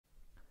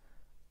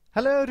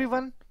Hello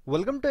everyone,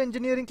 welcome to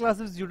Engineering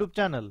Classes YouTube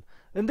channel.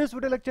 In this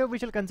video lecture we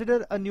shall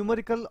consider a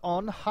numerical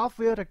on half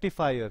wave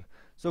rectifier.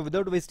 So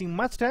without wasting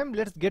much time,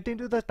 let's get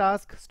into the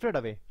task straight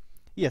away.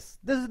 Yes,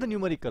 this is the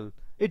numerical.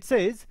 It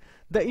says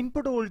the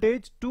input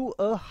voltage to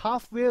a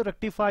half wave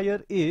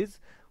rectifier is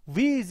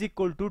V is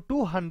equal to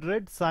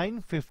 200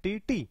 sin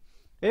 50t.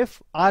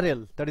 If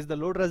RL, that is the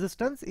load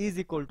resistance, is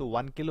equal to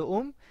 1 kilo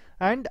ohm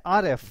and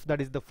RF,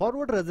 that is the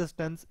forward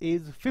resistance,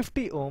 is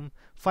 50 ohm,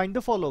 find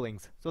the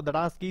followings. So the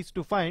task is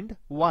to find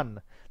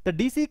 1. The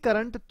DC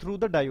current through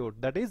the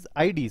diode, that is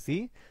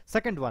IDC.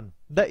 Second one,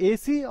 the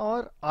AC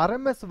or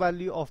RMS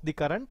value of the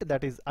current,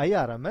 that is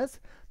IRMS.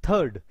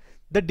 Third,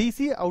 the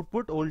DC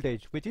output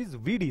voltage, which is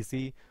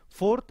VDC.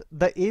 Fourth,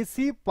 the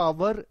AC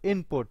power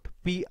input,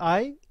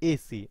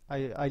 PIAC,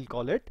 I'll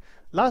call it.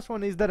 Last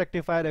one is the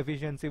rectifier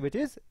efficiency, which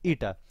is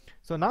eta.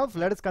 So now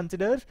let us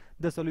consider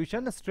the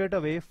solution straight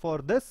away for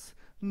this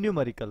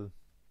numerical.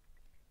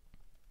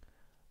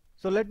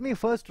 So let me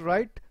first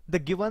write the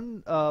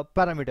given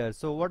parameters.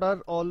 So what are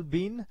all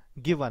been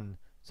given?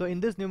 So in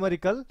this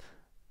numerical,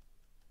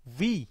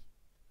 V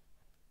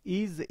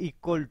is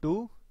equal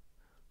to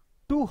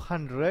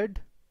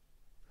 200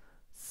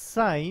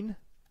 sin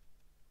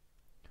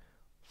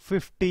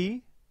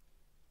 50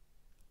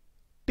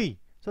 t.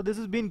 So this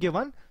has been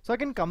given. So I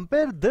can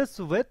compare this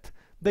with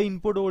the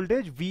input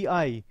voltage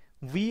VI.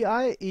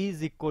 VI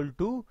is equal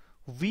to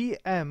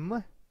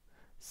Vm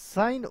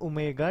sin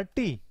omega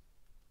t.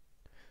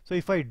 So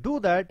if I do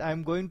that,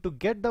 I'm going to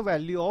get the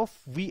value of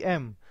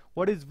Vm.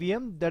 What is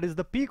Vm? That is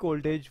the peak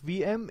voltage.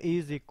 Vm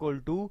is equal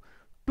to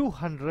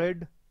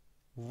 200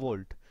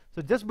 volt.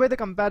 So just by the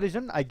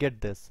comparison, I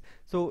get this.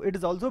 So it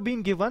is also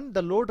being given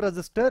the load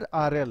resistor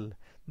RL.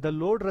 The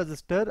load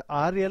resistor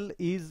RL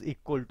is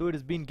equal to, it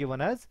is being given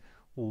as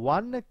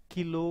 1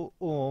 kilo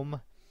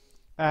ohm,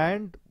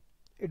 and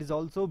it is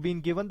also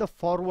been given the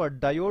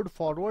diode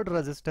forward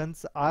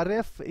resistance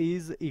RF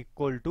is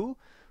equal to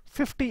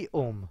 50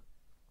 ohm.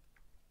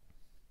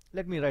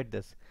 Let me write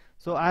this.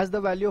 So as the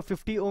value of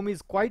 50 ohm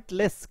is quite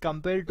less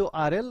compared to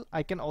RL,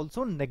 I can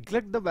also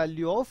neglect the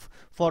value of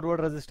forward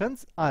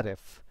resistance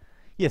RF.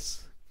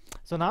 Yes.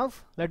 So now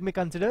let me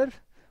consider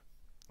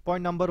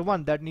point number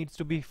 1 that needs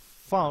to be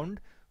found,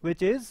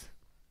 which is,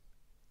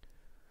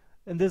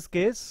 in this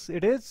case,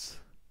 it is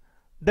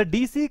the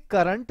DC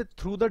current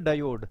through the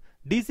diode.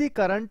 DC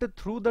current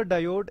through the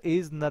diode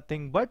is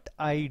nothing but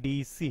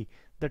IDC.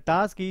 The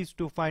task is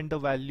to find the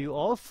value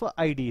of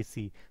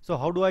IDC. So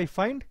how do I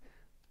find?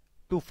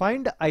 To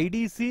find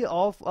IDC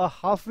of a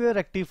half wave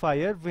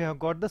rectifier, we have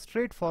got the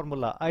straight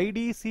formula.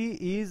 IDC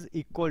is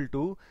equal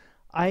to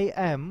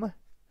Im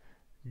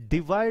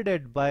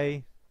divided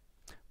by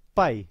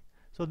pi.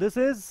 So this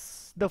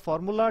is the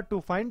formula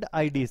to find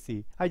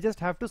IDC. I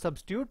just have to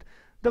substitute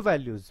the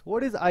values.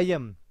 What is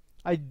Im?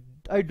 I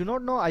do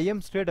not know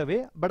Im straight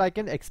away, but I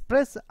can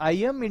express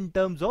Im in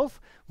terms of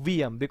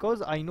Vm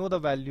because I know the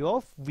value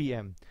of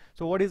Vm.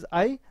 So what is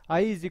I?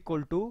 I is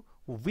equal to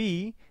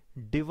V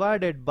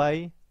divided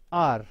by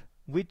R.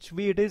 Which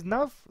V it is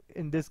now?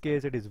 In this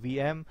case it is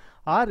Vm.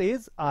 R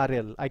is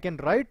RL. I can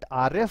write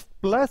RF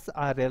plus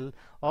RL,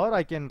 or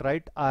I can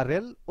write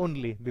RL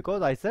only,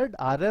 because I said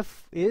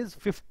RF is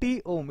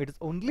 50 ohm. It is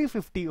only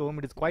 50 ohm.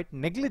 It is quite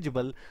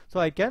negligible. So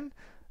I can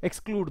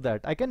exclude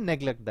that. I can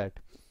neglect that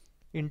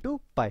into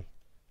pi.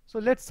 So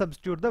let's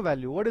substitute the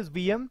value. What is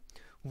Vm?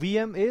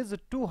 Vm is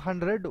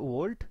 200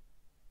 volt.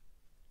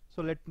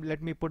 So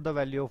let me put the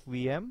value of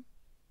Vm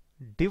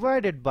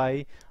divided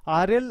by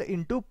RL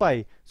into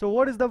pi. So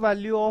what is the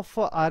value of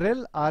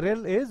RL?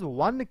 RL is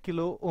 1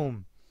 kilo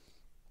ohm.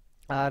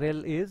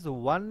 RL is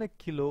 1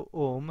 kilo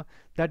ohm.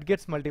 That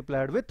gets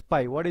multiplied with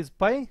pi. What is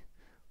pi?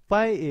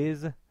 Pi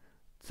is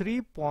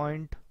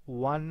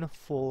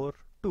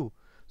 3.142.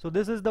 So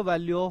this is the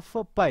value of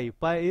pi.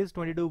 Pi is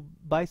 22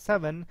 by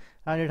 7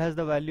 and it has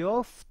the value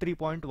of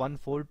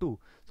 3.142.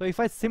 So if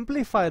I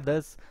simplify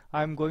this,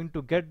 I'm going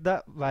to get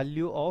the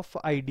value of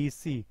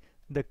IDC,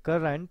 the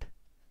current.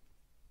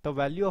 The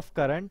value of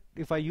current,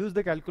 if I use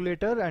the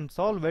calculator and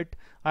solve it,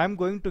 I am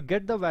going to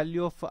get the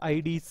value of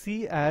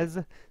IDC as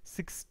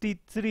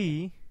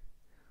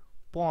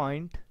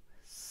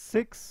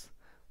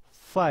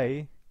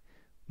 63.65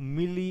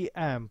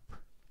 milliamp.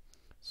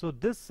 So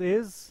this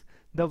is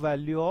the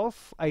value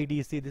of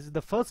IDC. This is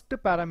the first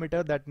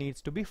parameter that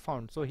needs to be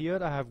found. So here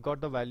I have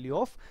got the value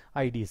of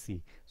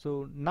IDC.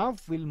 So now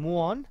we'll move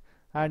on.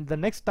 And the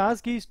next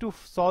task is to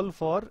solve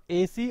for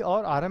AC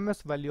or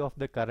RMS value of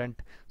the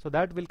current. So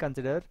that we'll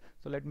consider.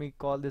 So let me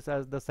call this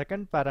as the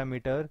second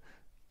parameter.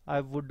 I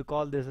would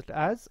call this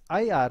as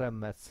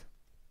IRMS.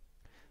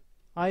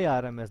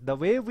 IRMS. The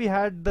way we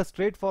had the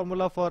straight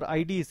formula for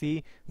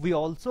IDC, we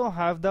also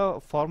have the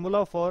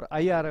formula for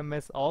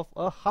IRMS of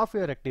a half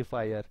wave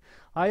rectifier.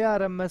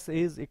 IRMS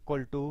is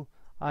equal to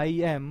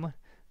Im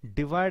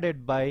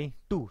divided by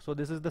 2. So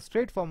this is the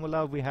straight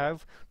formula we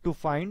have to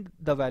find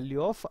the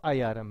value of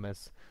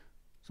IRMS.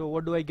 So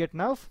what do I get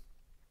now?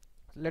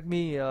 Let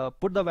me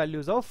put the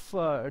values of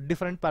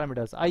different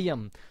parameters.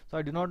 Im. So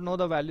I do not know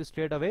the value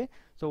straight away.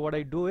 So what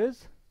I do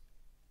is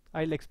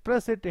I'll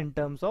express it in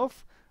terms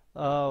of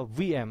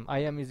Vm.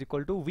 Im is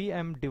equal to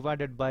Vm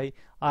divided by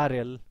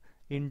RL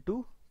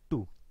into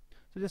 2.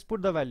 So just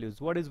put the values.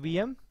 What is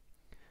Vm?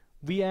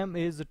 Vm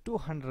is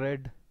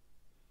 200.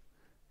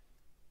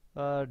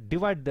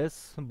 Divide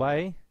this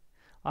by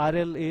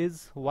RL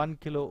is 1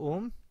 kilo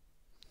ohm.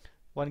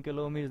 1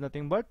 kilo ohm is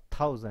nothing but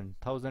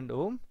 1000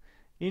 ohm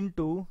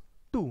into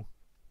 2.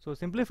 So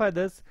simplify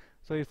this.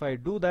 So if I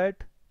do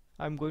that,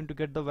 I'm going to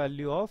get the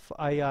value of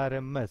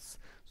IRMS.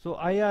 So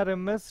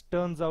IRMS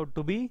turns out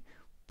to be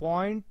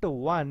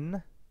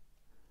 0.1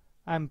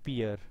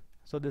 ampere.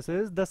 So this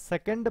is the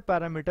second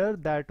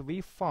parameter that we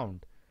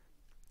found,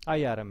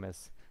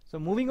 IRMS. So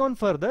moving on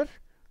further,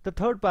 the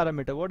third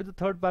parameter. What is the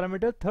third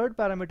parameter? Third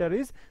parameter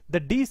is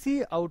the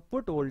DC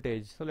output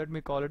voltage. So let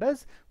me call it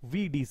as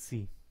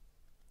VDC.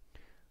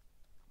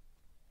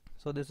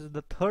 So this is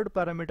the third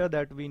parameter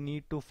that we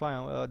need to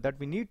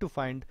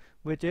find,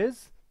 which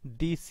is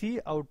DC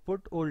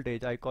output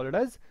voltage. I call it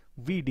as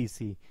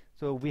VDC.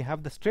 So we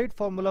have the straight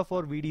formula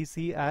for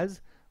VDC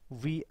as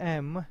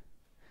Vm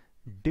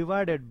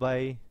divided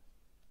by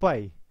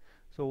pi.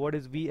 So what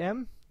is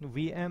Vm?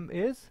 Vm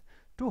is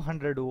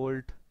 200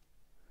 volt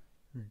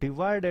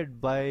divided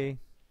by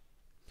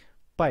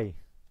pi.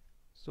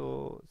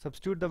 So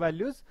substitute the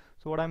values.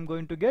 So what I'm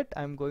going to get?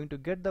 I'm going to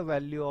get the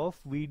value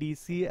of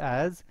VDC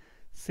as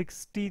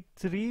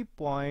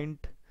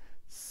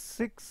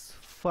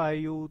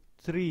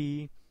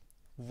 63.653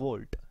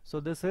 volt. So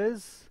this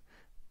is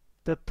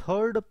the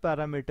third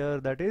parameter,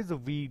 that is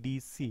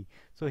VDC.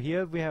 So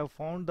here we have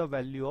found the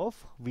value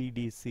of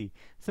VDC.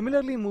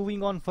 Similarly,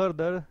 moving on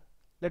further,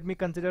 let me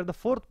consider the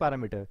fourth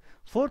parameter.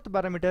 Fourth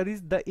parameter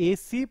is the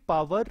AC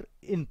power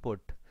input.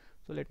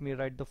 So let me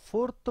write the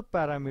fourth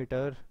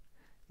parameter,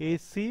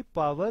 AC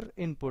power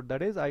input,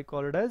 that is I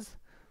call it as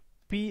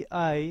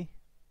PIAC.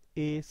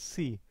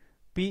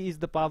 P is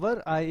the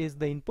power, I is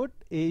the input,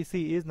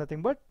 AC is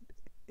nothing but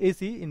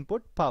AC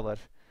input power,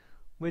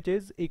 which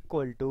is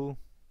equal to,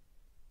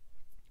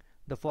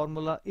 the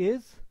formula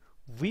is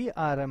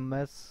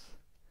VRMS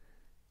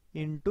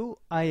into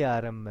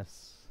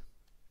IRMS.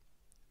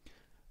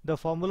 The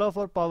formula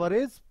for power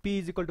is P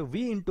is equal to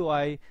V into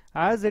I.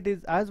 As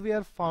we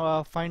are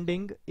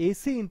finding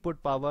AC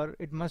input power,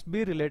 it must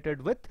be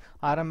related with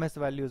RMS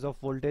values of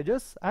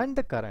voltages and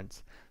the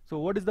currents. So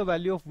what is the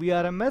value of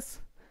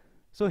VRMS?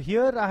 So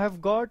here I have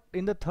got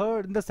in the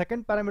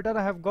second parameter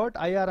I have got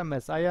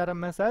IRMS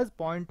as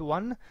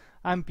 0.1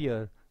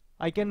 ampere.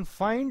 I can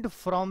find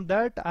from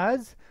that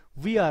as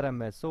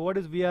VRMS. So what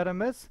is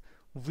VRMS?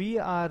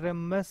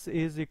 VRMS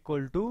is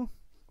equal to,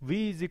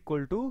 V is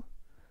equal to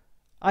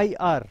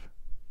IR.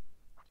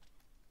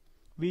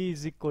 V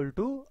is equal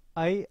to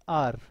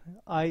IR.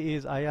 I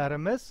is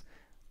IRMS,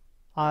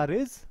 R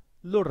is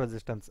load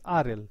resistance,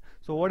 RL.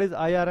 So what is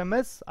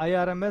IRMS?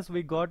 IRMS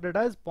we got it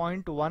as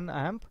 0.1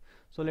 amp.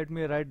 So let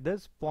me write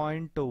this,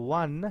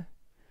 0.1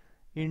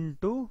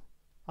 into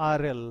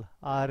RL.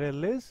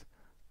 RL is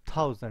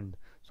 1000.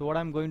 So what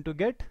I'm going to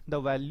get? The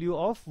value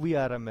of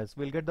VRMS.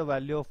 We'll get the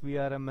value of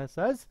VRMS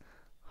as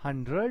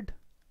 100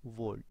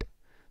 volt.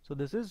 So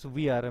this is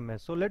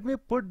VRMS. So let me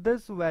put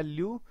this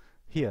value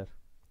here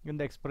in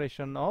the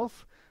expression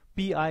of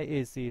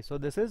PIAC. So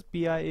this is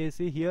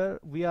PIAC. Here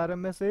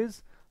VRMS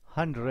is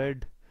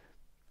 100.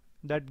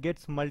 That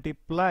gets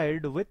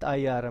multiplied with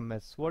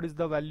IRMS. What is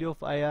the value of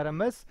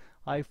IRMS?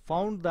 I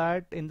found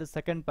that in the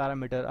second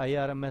parameter,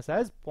 IRMS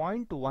as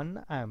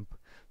 0.1 amp.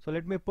 So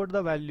let me put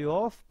the value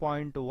of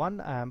 0.1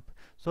 amp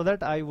so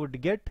that I would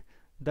get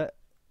the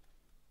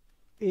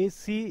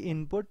AC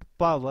input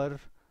power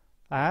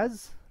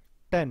as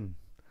 10.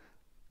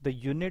 The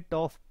unit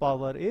of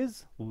power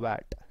is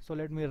watt. So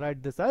let me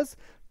write this as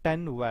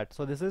 10 watt.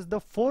 So this is the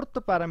fourth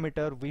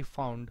parameter we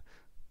found.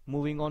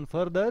 Moving on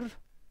further,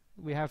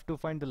 we have to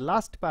find the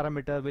last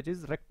parameter, which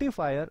is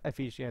rectifier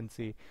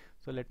efficiency.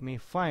 So let me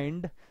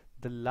find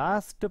the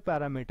last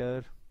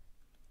parameter,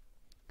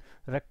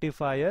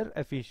 rectifier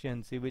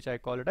efficiency, which I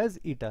call it as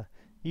eta.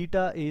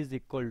 Eta is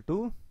equal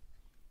to,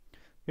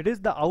 it is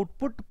the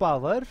output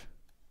power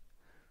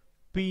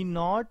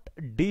P0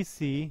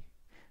 DC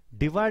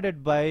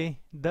divided by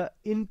the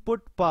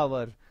input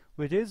power,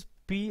 which is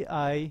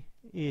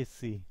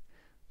PIAC.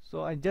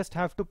 So I just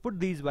have to put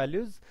these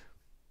values.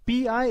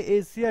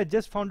 PIAC I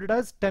just found it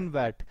as 10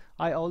 watt.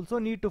 I also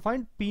need to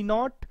find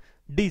P0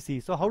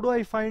 DC. So how do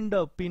I find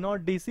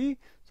P0 DC?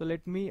 So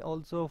let me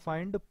also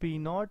find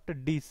P0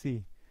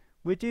 DC,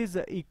 which is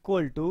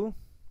equal to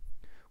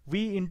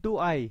V into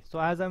I. So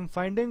as I'm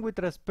finding with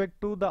respect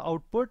to the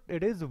output,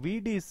 it is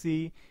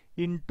VDC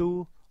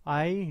into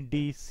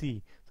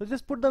IDC. So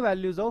just put the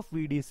values of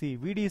VDC.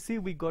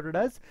 VDC we got it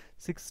as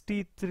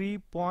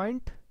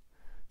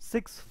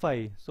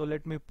 63.65. So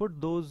let me put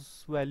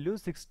those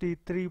values,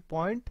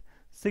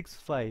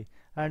 63.65.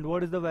 And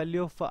what is the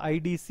value of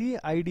IDC?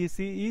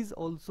 IDC is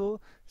also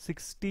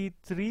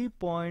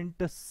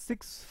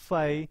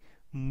 63.65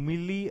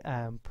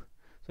 milliamp.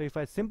 So if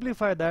I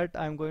simplify that,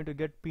 I'm going to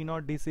get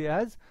P0 DC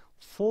as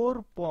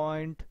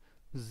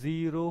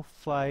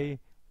 4.05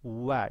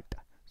 watt.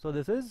 So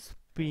this is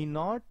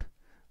P0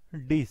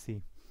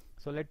 DC.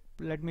 So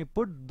let me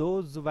put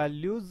those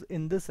values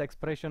in this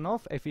expression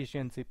of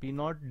efficiency. P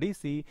naught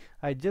DC,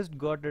 I just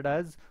got it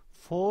as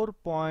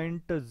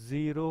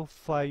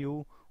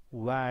 4.05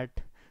 watt,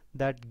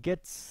 that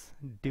gets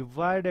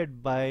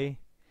divided by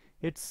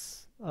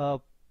its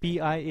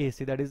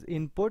PIAC, that is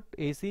input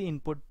AC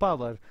input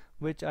power,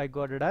 which I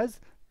got it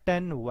as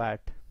 10 watt.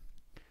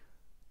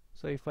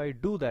 So if I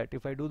do that,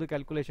 if I do the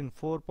calculation,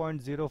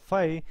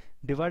 4.05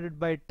 divided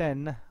by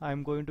 10,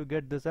 I'm going to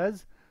get this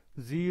as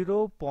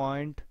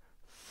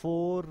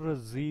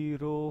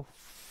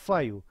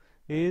 0.405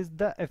 is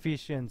the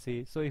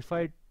efficiency. So if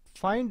I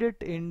find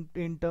it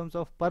in terms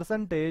of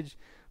percentage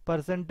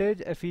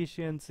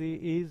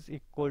efficiency is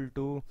equal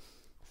to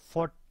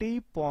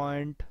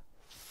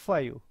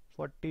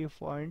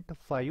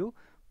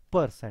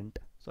 40.5%.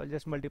 So I'll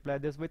just multiply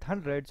this with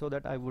 100 so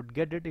that I would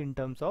get it in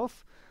terms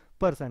of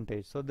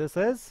percentage. So this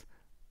is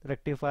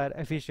rectifier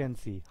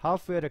efficiency.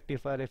 Half-wave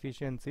rectifier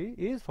efficiency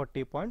is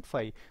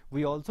 40.5.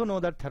 We also know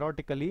that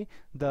theoretically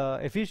the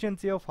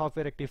efficiency of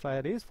half-wave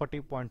rectifier is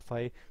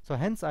 40.5. So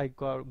hence I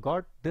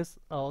got this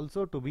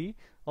also to be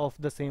of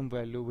the same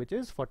value, which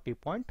is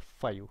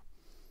 40.5.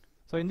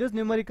 So in this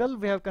numerical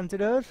we have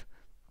considered,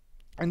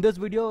 in this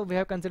video we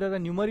have considered a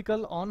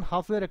numerical on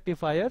half-wave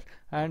rectifier,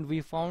 and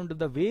we found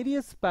the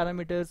various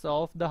parameters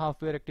of the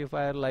half-wave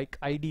rectifier like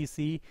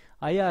IDC,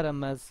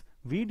 IRMS,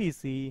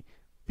 VDC,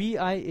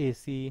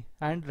 PIAC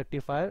and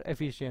rectifier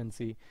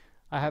efficiency.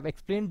 I have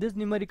explained this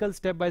numerical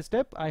step by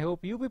step. I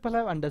hope you people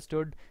have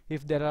understood.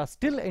 If there are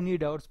still any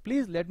doubts,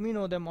 please let me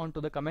know them onto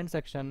the comment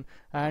section,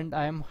 and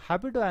I am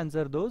happy to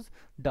answer those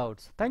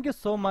doubts. Thank you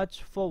so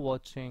much for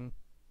watching.